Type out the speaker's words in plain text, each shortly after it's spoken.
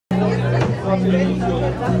Mikro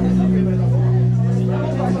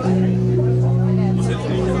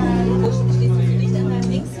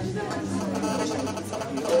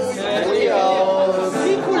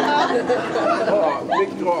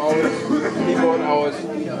aus, Keyboard aus.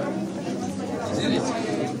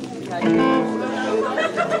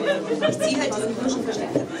 Ich ziehe halt diesen frischen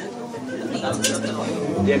Verstärker.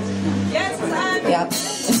 Jetzt. Jetzt an! Ja.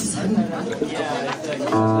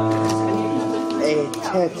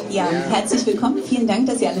 Ja, herzlich willkommen. Vielen Dank,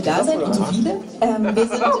 dass ihr alle da seid und so viele. Wir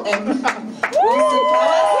sind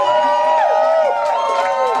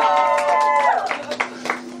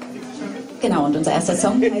genau, und unser erster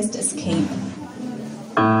Song heißt Escape.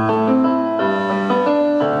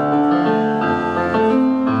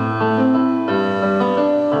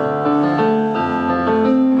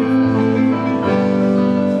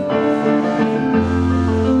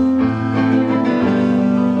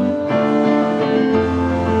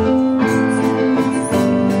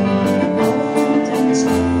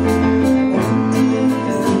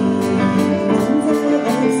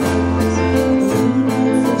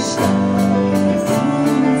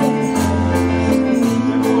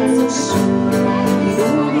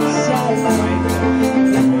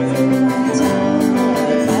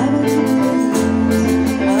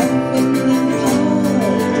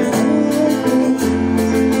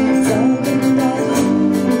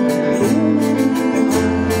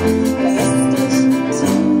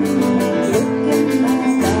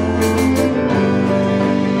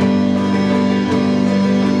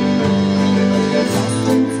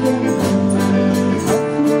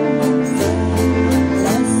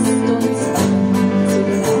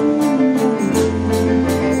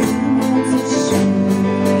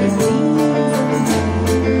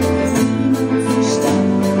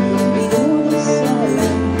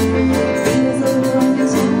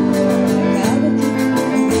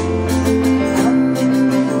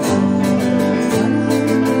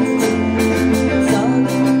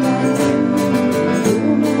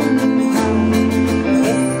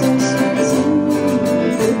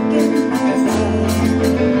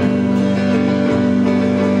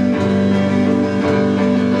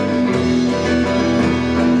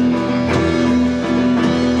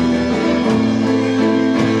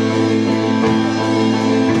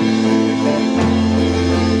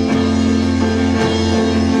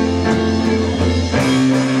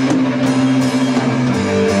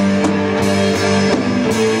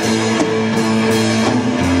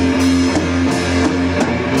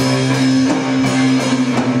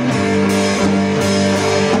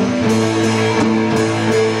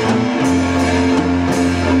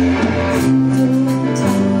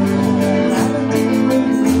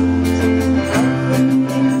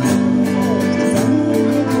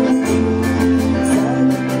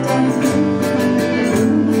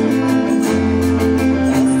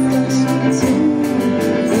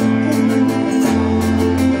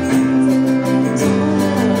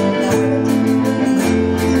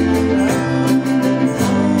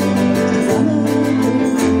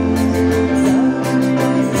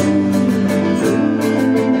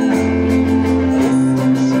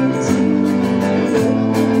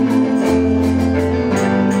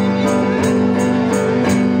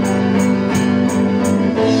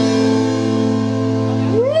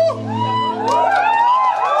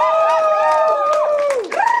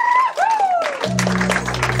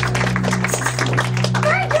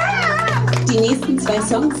 Die nächsten zwei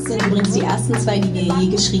Songs sind übrigens die ersten zwei, die wir je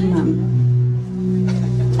geschrieben haben.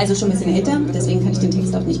 Also schon ein bisschen älter, deswegen kann ich den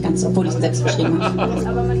Text auch nicht ganz, obwohl ich ihn selbst geschrieben habe.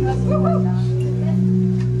 Aber man hört Call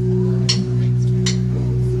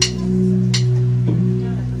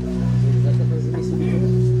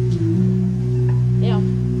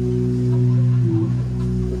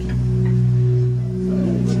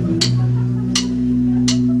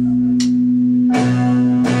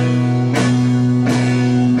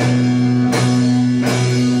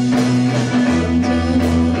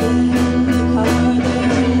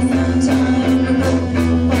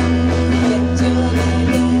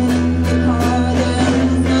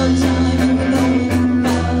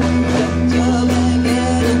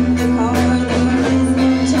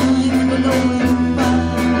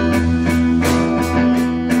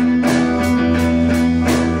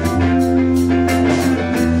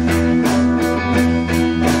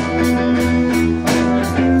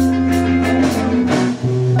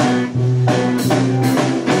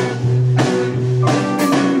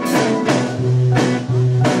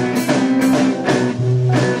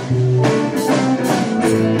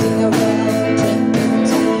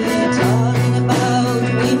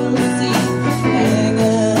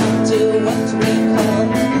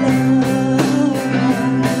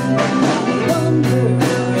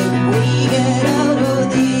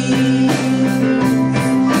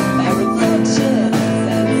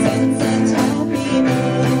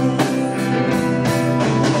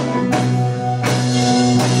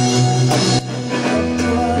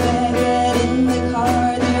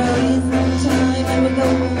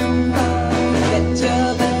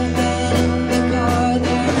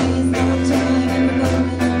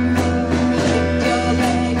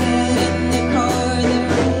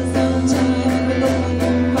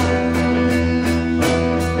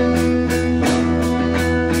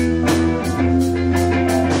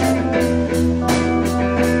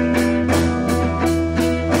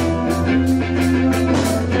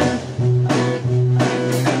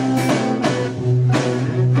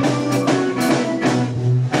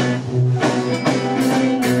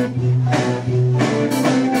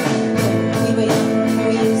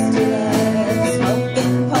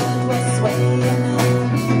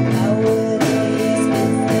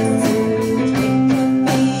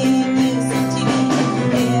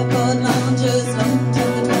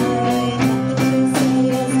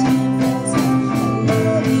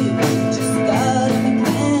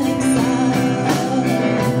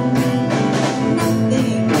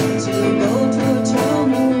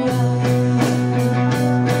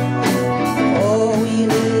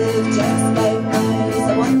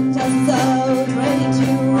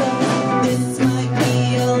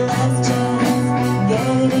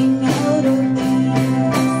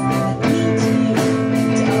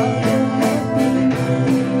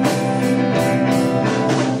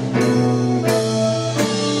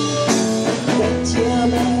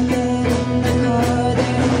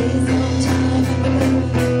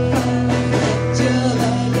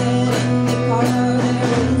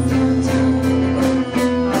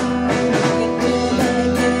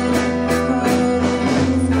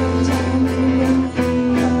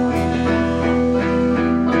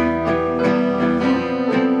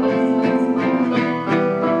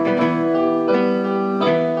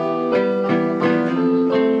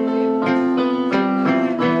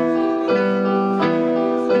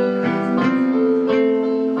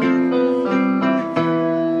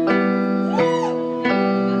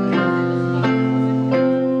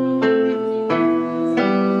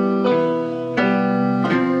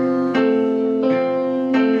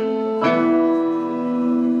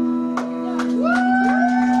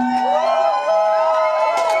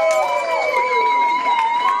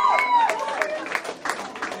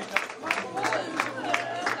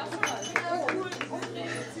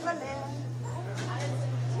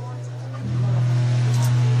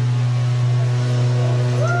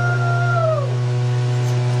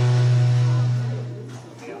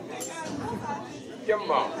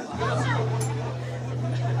Super.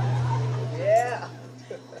 Yeah.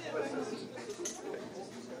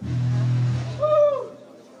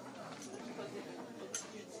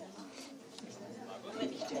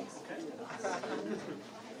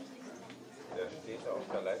 Der steht auf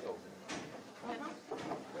der Leitung.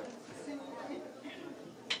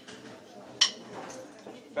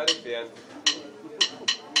 Fertig werden.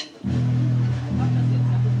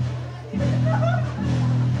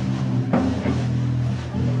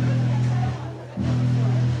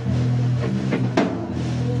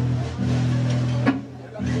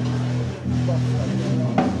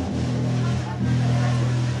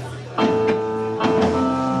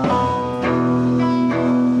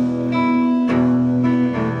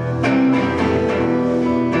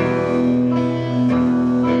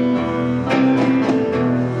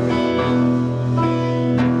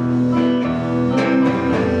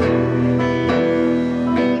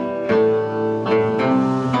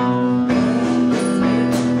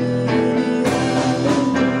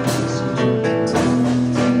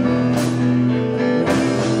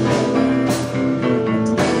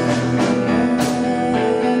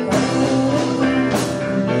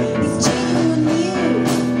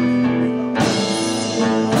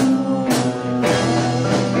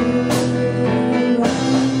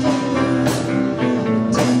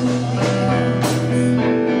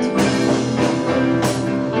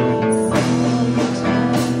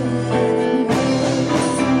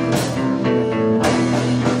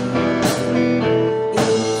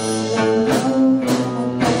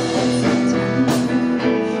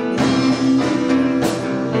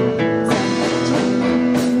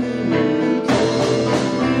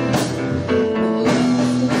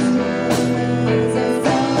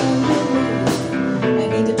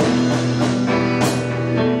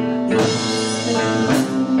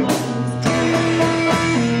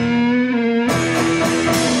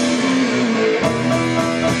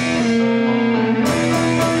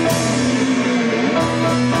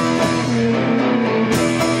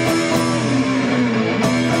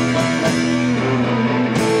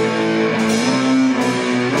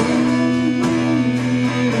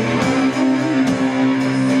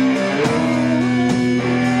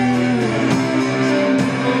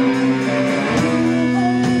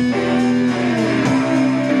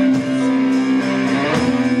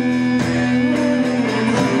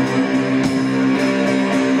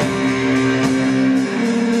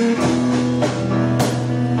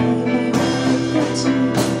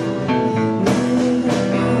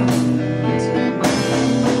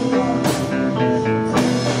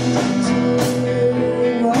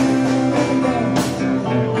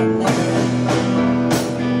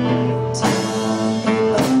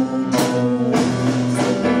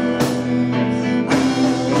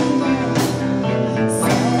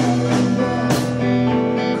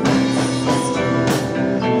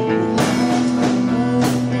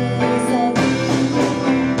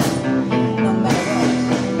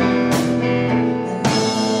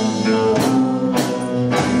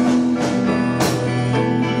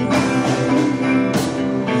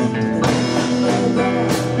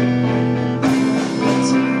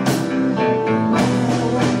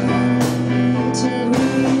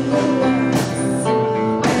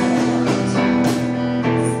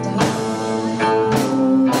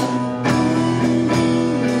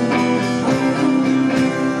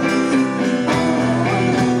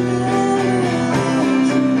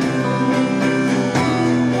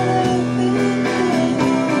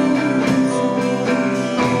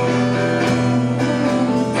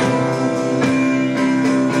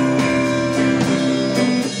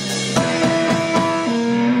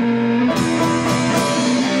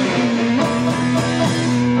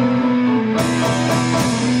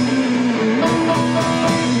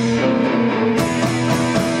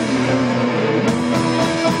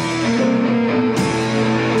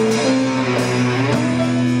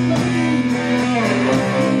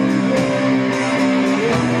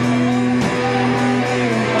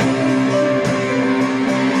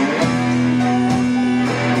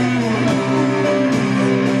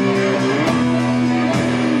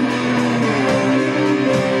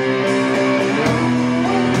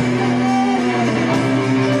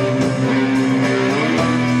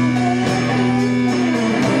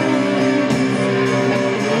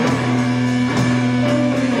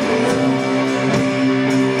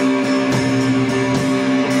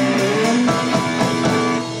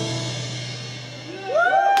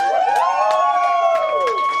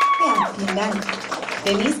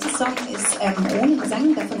 Der nächste Song ist ohne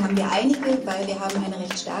Gesang, davon haben wir einige, weil wir haben eine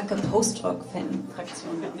recht starke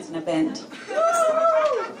Post-Rock-Fan-Fraktion mit einer Band.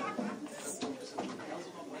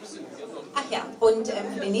 Ach ja, und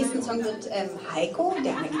für den nächsten Song wird Heiko,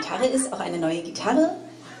 der an der Gitarre ist, auch eine neue Gitarre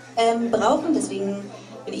brauchen. Deswegen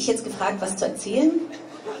bin ich jetzt gefragt, was zu erzählen.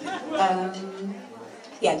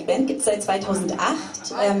 Ja, die Band gibt es seit 2008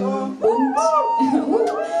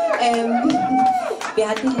 wir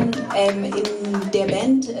hatten in der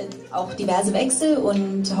Band auch diverse Wechsel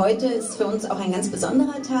und heute ist für uns auch ein ganz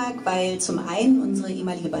besonderer Tag, weil zum einen unsere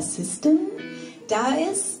ehemalige Bassistin da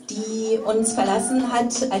ist, die uns verlassen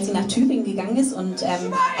hat, als sie nach Tübingen gegangen ist, und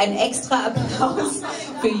ein extra Applaus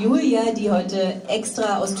für Julia, die heute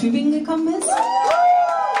extra aus Tübingen gekommen ist.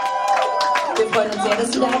 Wir freuen uns sehr,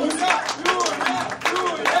 dass du da bist.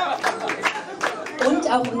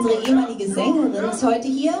 Und auch unsere ehemalige Sängerin ist heute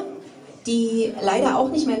hier, die leider auch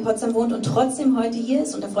nicht mehr in Potsdam wohnt und trotzdem heute hier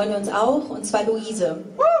ist, und da freuen wir uns auch, und zwar Luise.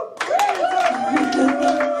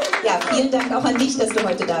 Ja, vielen Dank auch an dich, dass du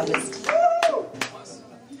heute da bist.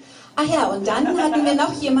 Ach ja, und dann hatten wir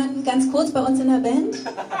noch jemanden ganz kurz bei uns in der Band.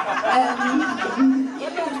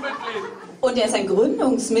 Und er ist ein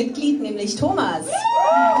Gründungsmitglied, nämlich Thomas.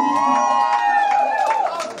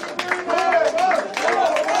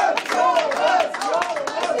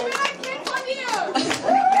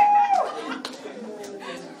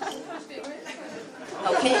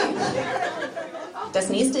 Okay. Das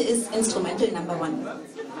nächste ist Instrumental Number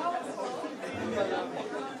 1.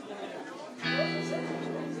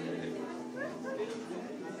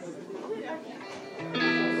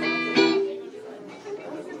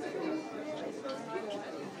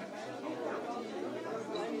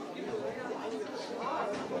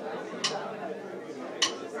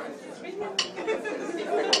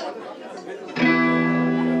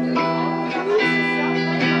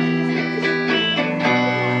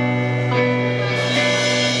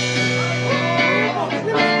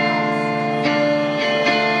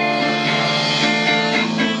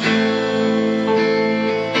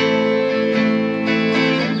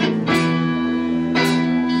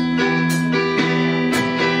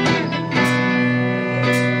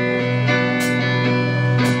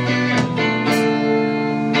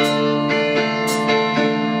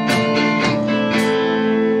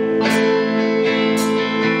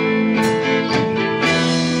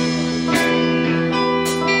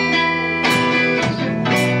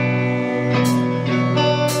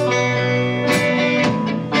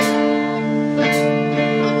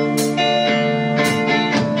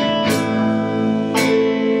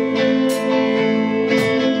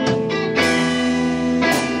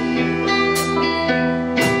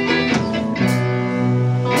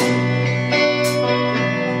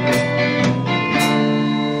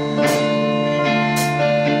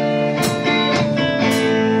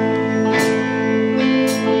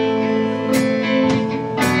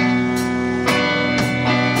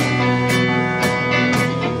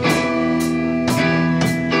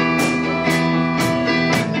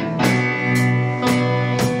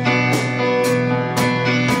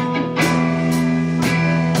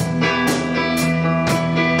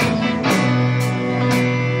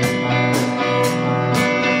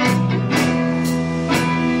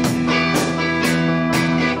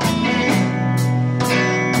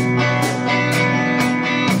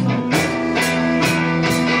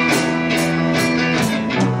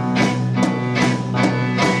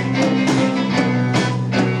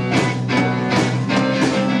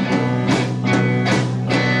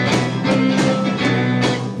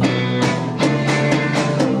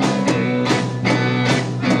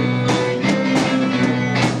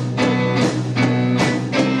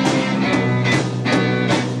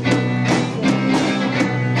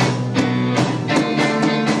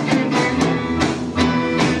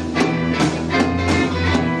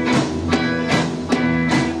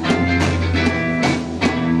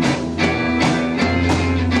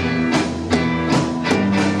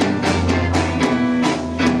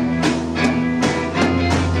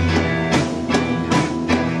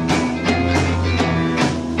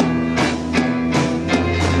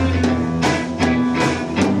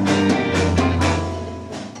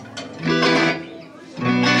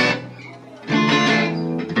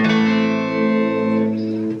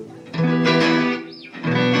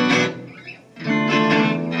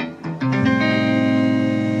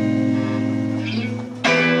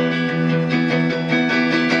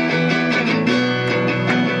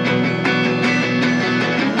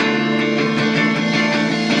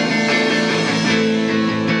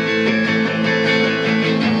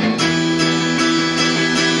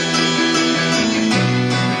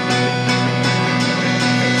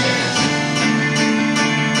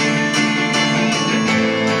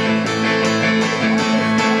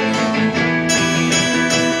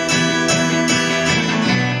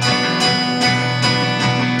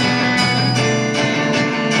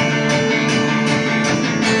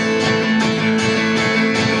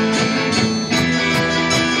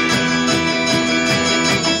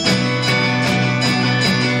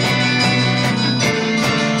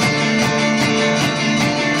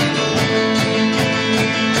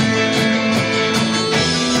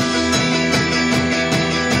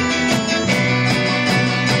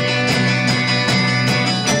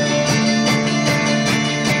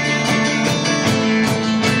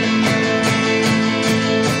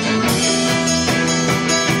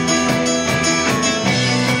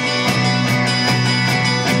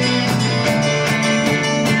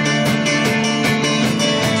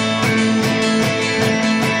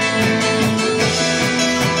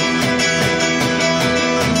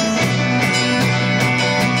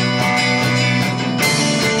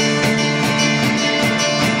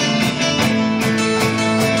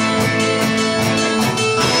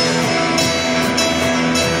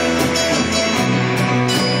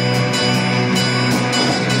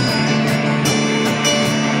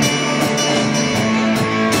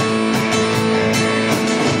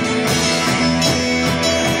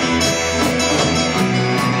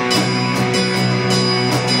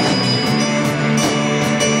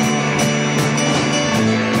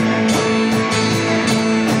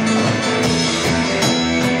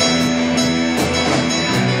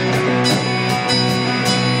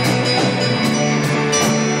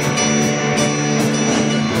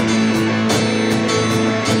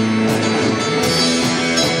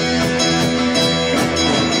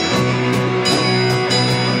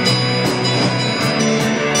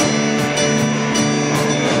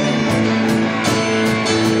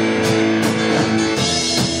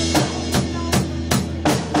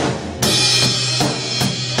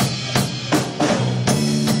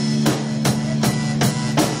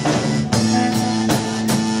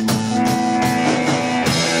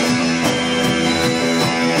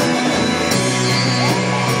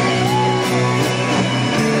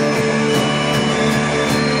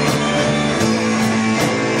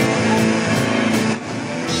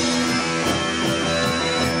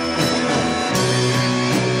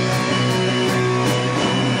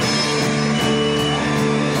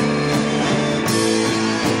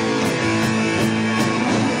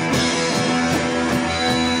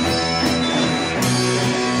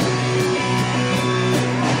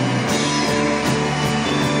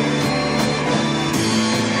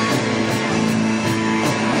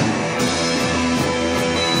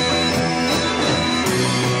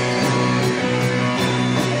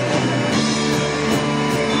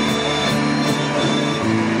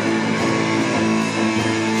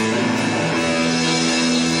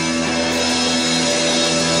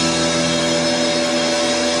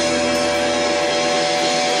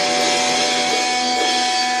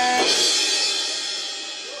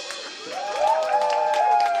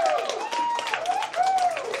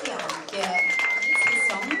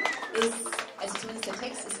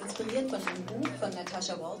 inspiriert von einem Buch von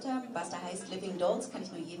Natasha Walter, was da heißt Living Dolls, kann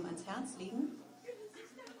ich nur jedem ans Herz legen.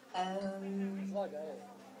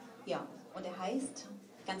 Ja, und er heißt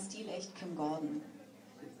ganz stilecht Kim Gordon.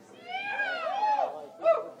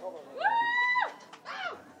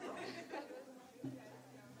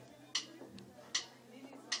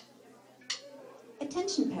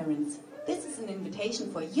 Attention parents, this is an invitation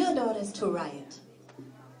for your daughters to riot.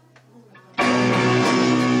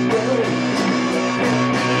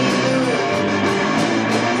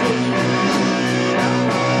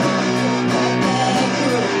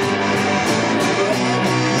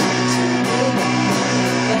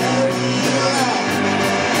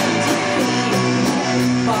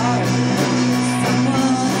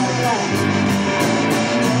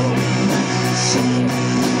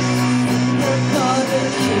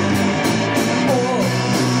 Oh,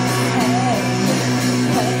 hey.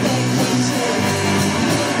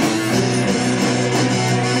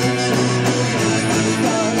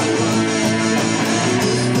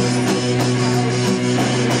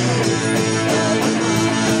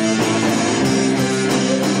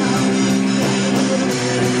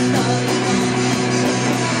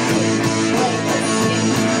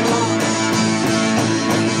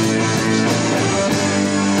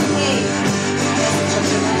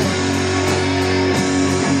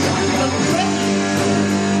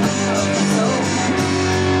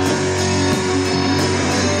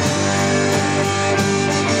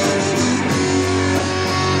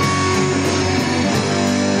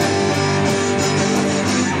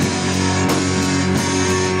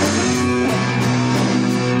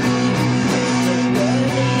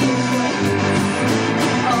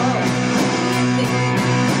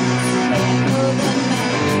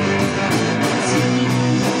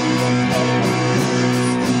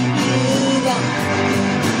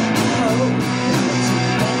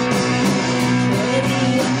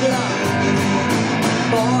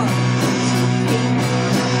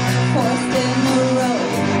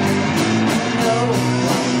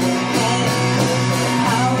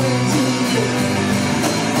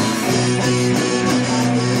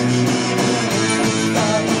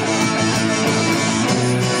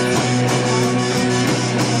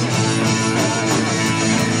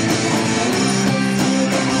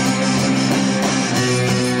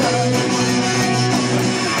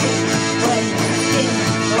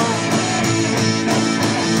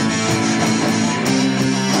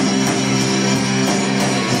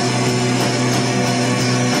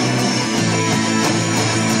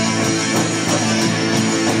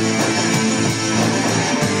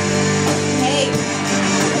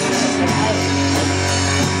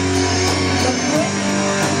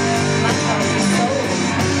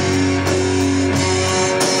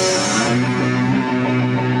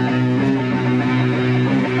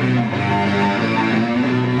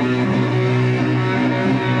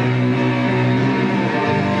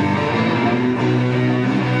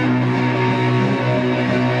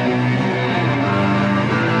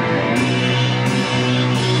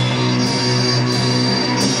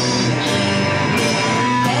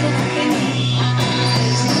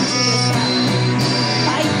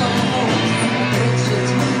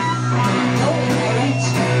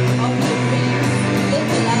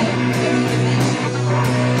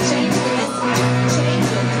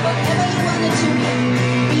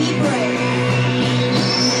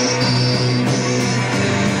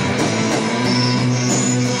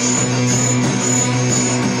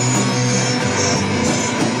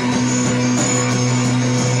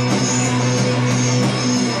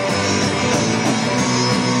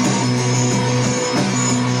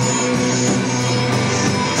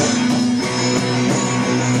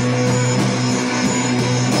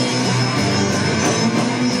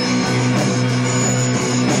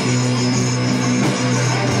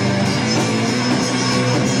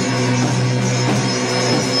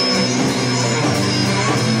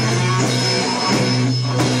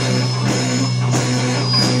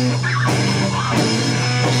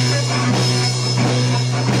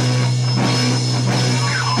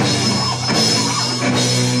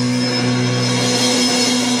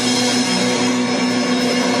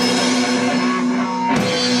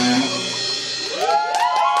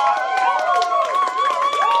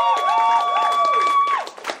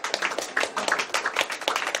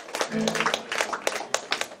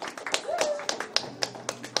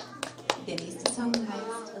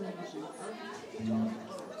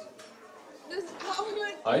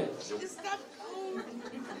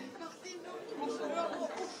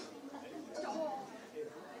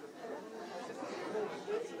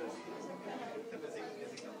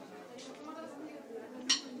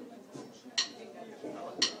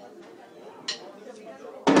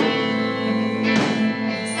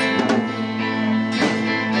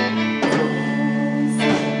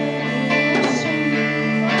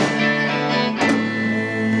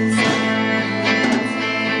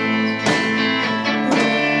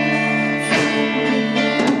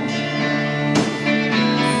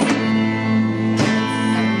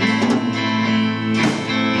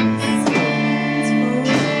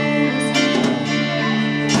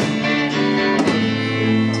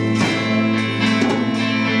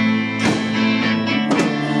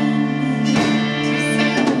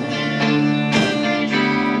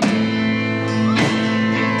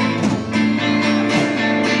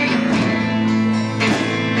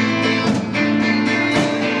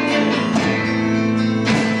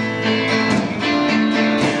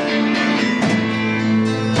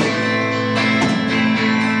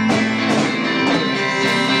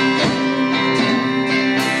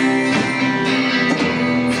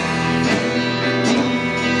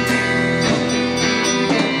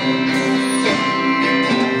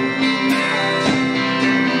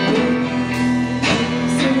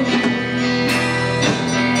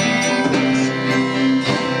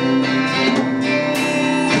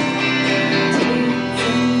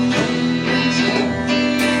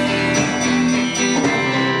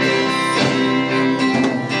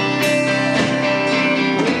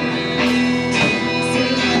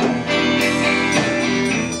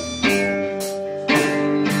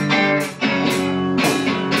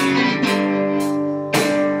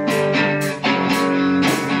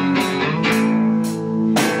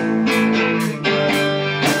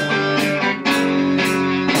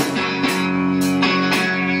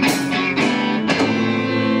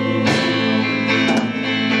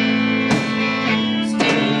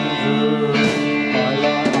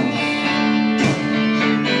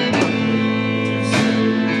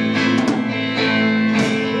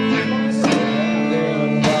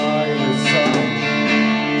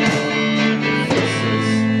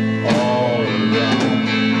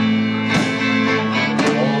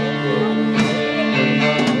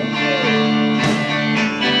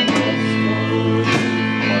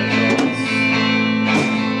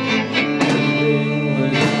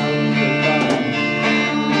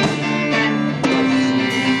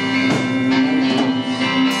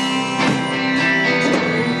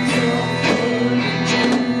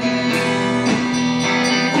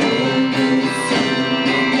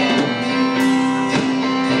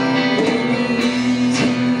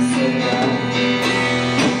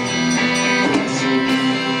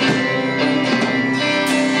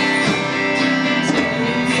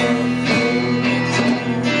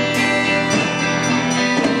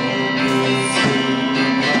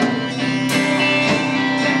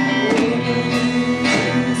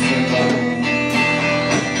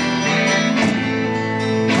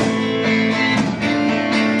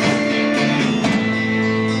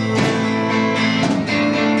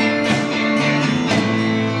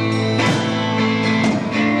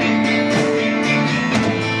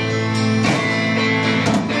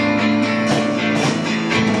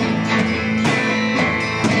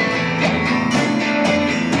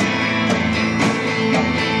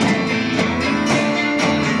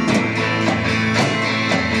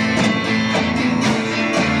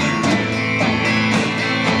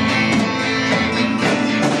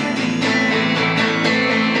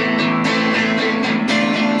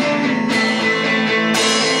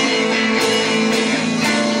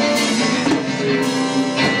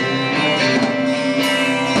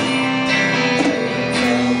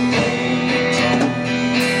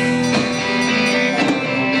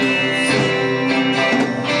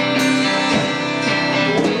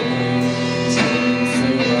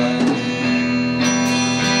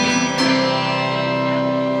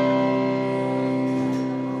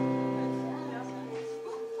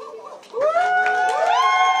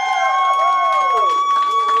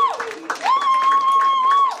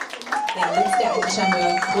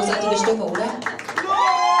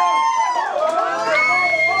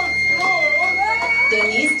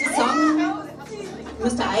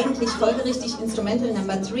 müsste eigentlich folgerichtig Instrumental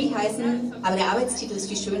Number 3 heißen, aber der Arbeitstitel ist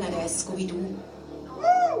viel schöner, der heißt Scooby-Doo.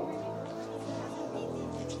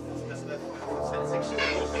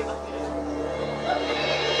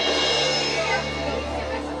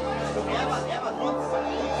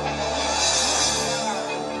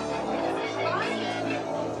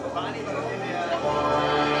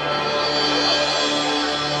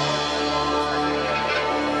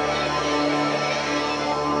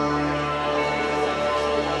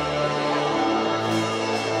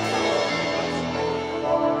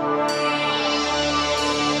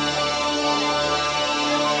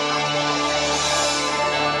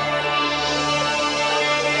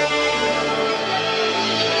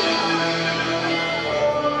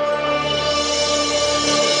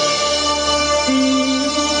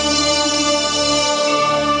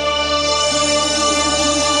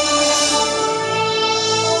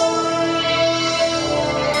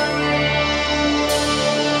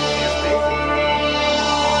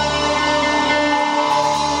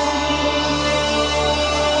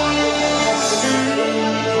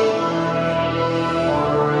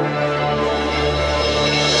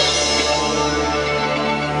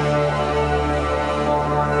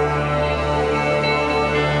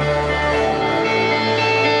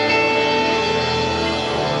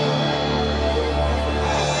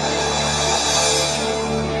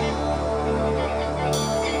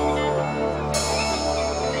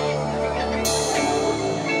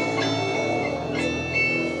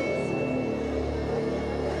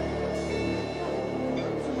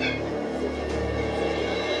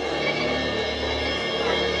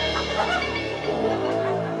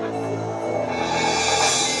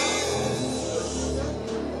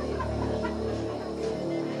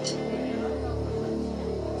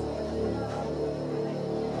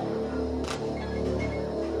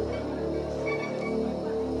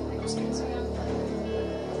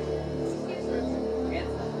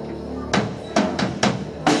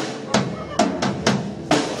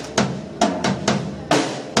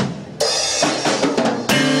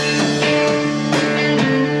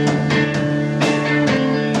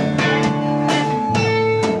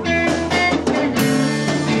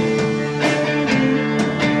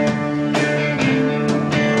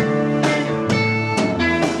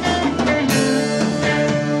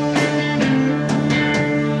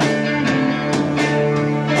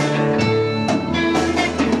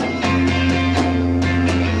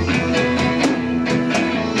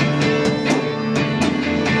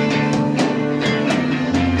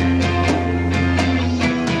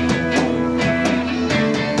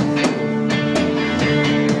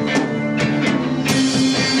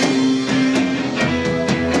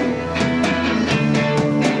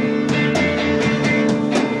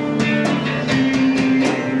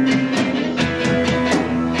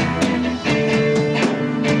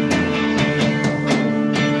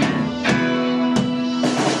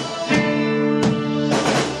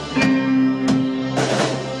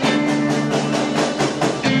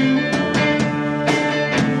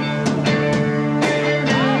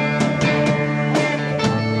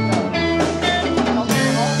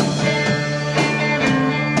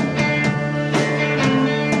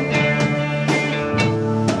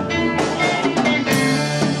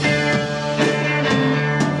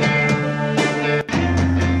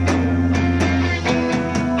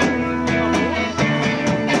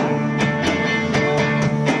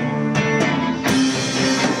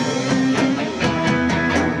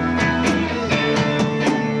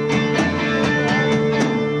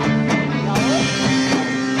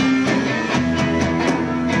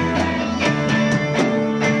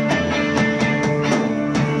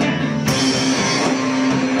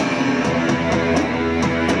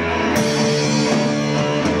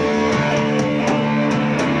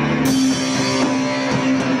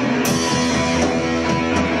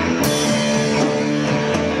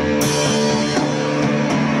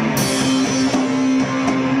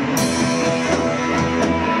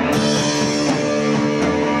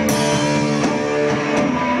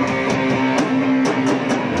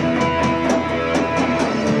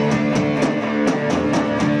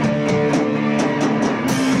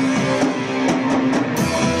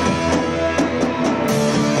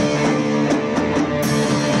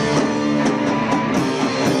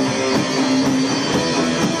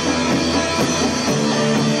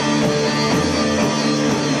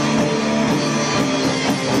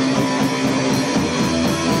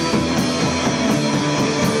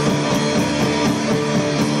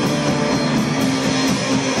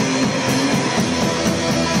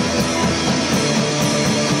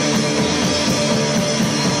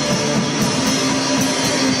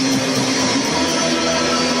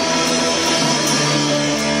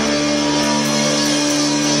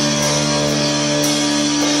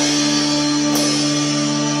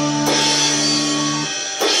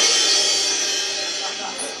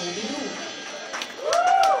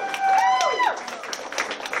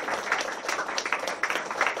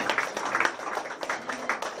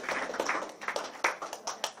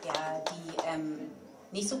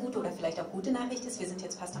 auch gute Nachricht ist, wir sind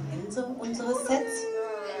jetzt fast am Ende unseres Sets.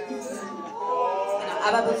 Genau,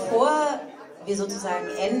 aber bevor wir sozusagen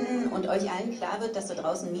enden und euch allen klar wird, dass da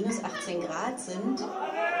draußen minus 18 Grad sind,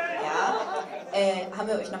 ja, haben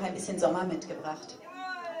wir euch noch ein bisschen Sommer mitgebracht.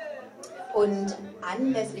 Und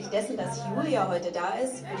anlässlich dessen, dass Julia heute da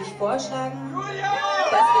ist, würde ich vorschlagen,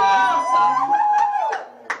 dass wir diesen Song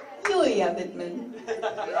Julia widmen.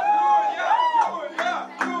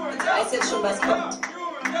 Ich weiß jetzt schon, was kommt.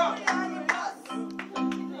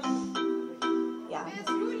 Ja.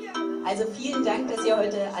 Also vielen Dank, dass ihr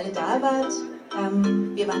heute alle da wart.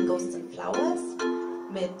 Wir waren Ghosts and Flowers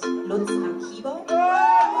mit Lutz am Keyboard und am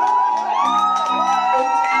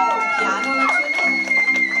Piano natürlich,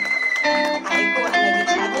 Heiko an der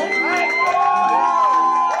Gitarre,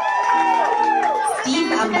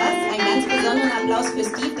 Steve am Bass. Einen ganz besonderen Applaus für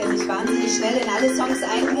Steve, der sich wahnsinnig schnell in alle Songs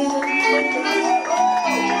eingebunden hat.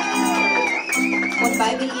 Und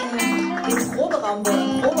weil wir ihn den Proberaum, wo er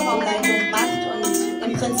die Proberaumleitung macht und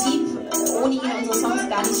im Prinzip ohne ihn unsere Songs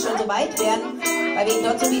gar nicht schon so weit wären, weil wir ihn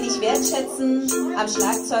dort so wenig wertschätzen, am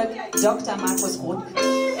Schlagzeug Dr. Markus Roth.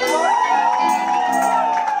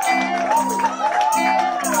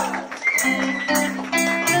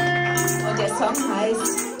 Und der Song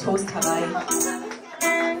heißt Toast Hawaii.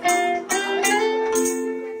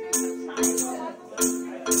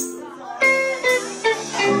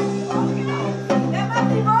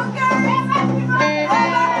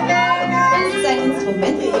 Das ist ein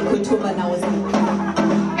Instrument, ihr Kulturbanausen.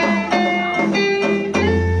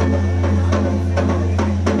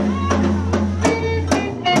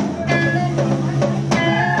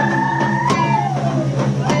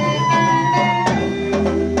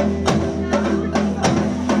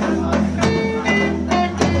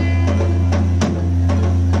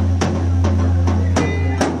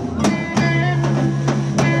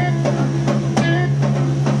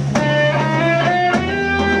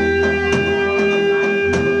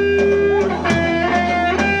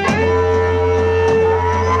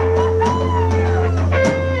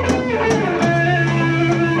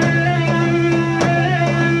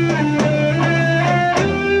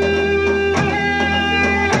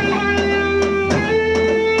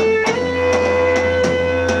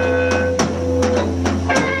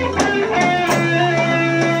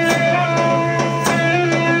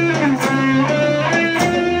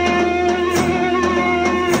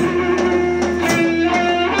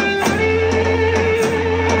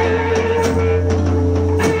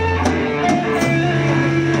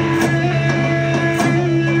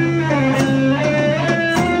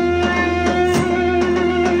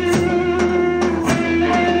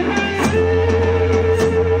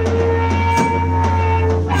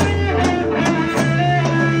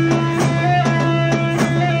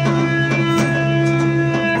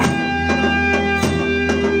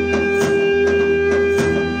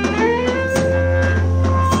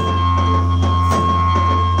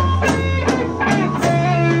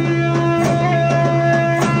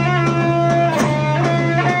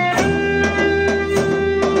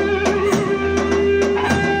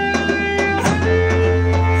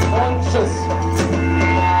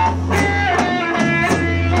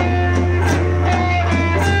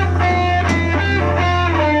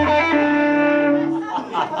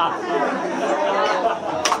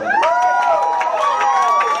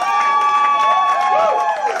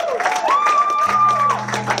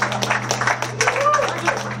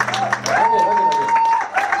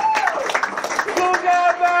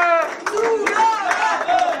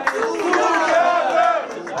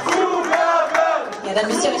 Ja, dann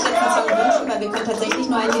müsst ihr euch jetzt einen Song wünschen, weil wir können tatsächlich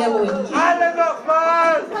nur einen wiederholen. Alle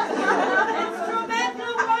nochmal!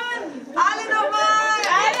 Alle nochmal!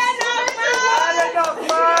 Alle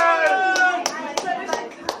nochmal!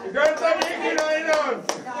 Ihr könnt euch nicht erinnern!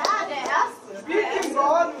 Ja, der erste. Spielt im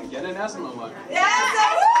Norden! Ja, den ersten nochmal.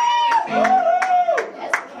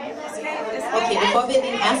 Okay, bevor wir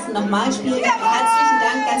den ersten nochmal spielen, herzlichen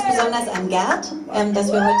Dank ganz besonders an Gerd, dass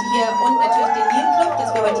wir heute hier, und natürlich den Nil Club,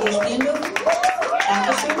 dass wir heute hier spielen dürfen.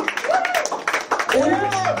 Dankeschön. Und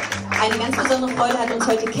eine ganz besondere Freude hat uns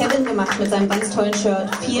heute Kevin gemacht mit seinem ganz tollen Shirt.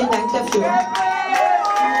 Vielen Dank dafür.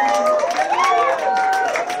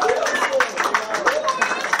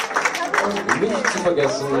 Nicht zu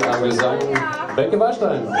vergessen am Gesang Benke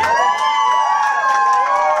Warstein.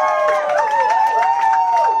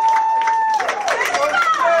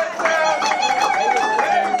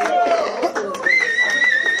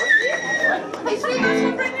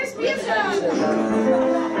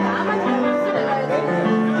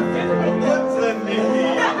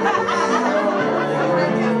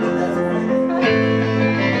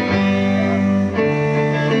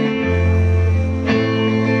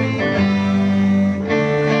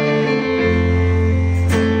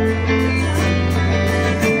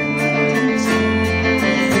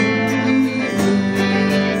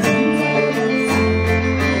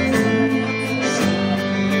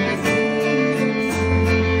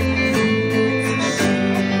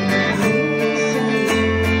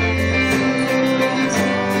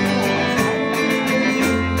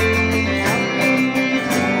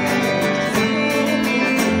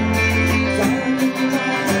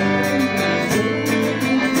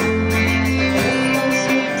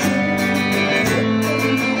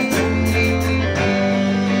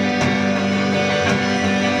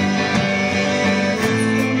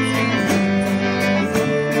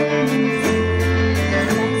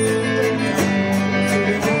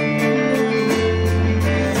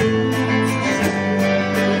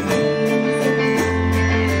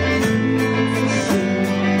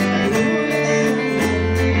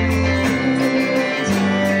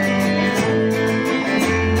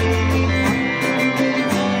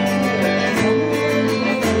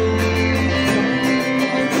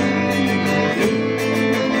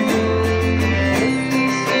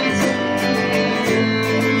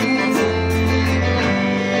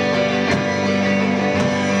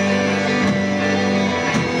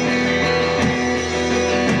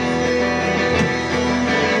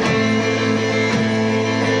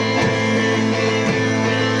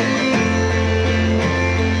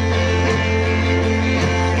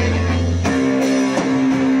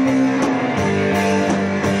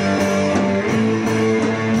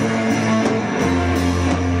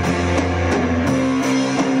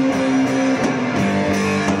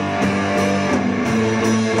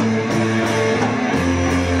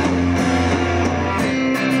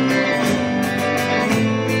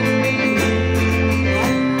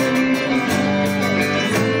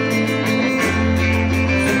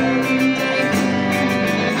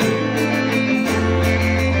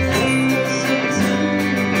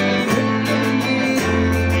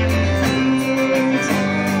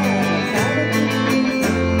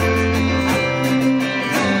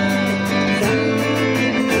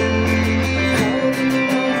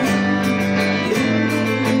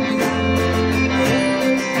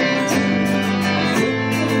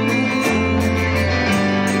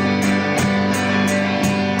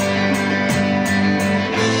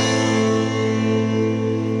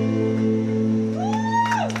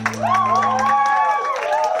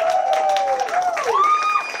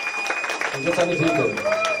 Und jetzt an die Theke.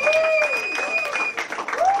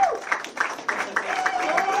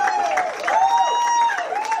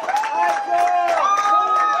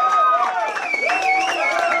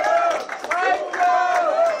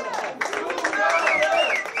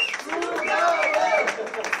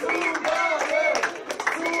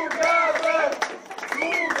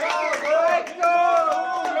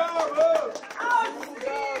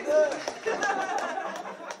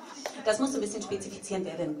 Das musst du ein bisschen spezifizieren,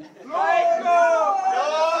 wer denn?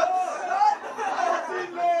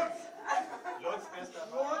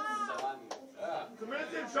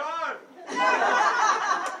 Zumindest den Schal!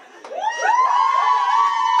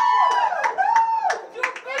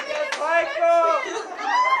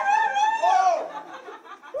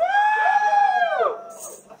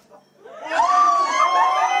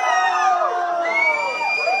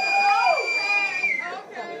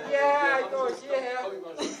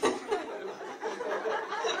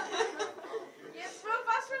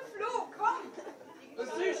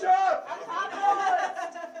 T-Shirt!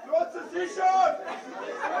 Nutze T-Shirt!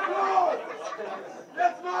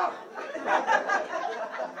 Jetzt mach!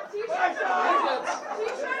 T-Shirt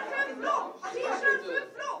für Flo! T-Shirt für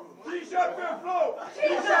Flo! T-Shirt für Flo!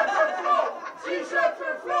 T-Shirt für Flo! T-Shirt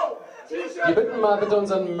für Flo! Wir bitten mal bitte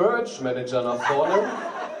unseren Merch-Manager nach vorne.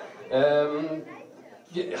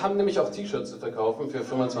 Wir haben nämlich auch T-Shirts zu verkaufen für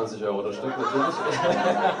 25 € das Stück natürlich.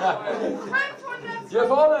 Hier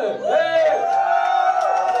vorne! Hey!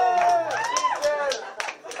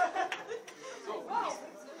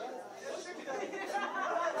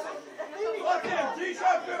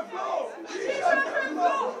 T-Shirt für Flo! T-Shirt für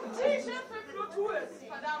Flo! T-Shirt für Flo, tu es!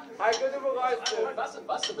 Verdammt! Heike, du bereist dich!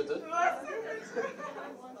 Was denn bitte?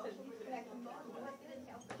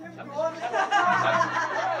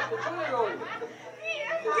 Entschuldigung!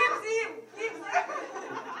 Gib's ihm! Gib's ihm!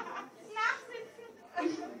 Nachsitzen!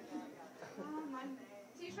 Oh Mann!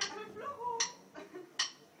 T-Shirt für Flo!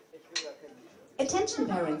 Attention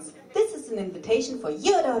parents, this is an invitation for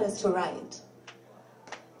your daughters to ride.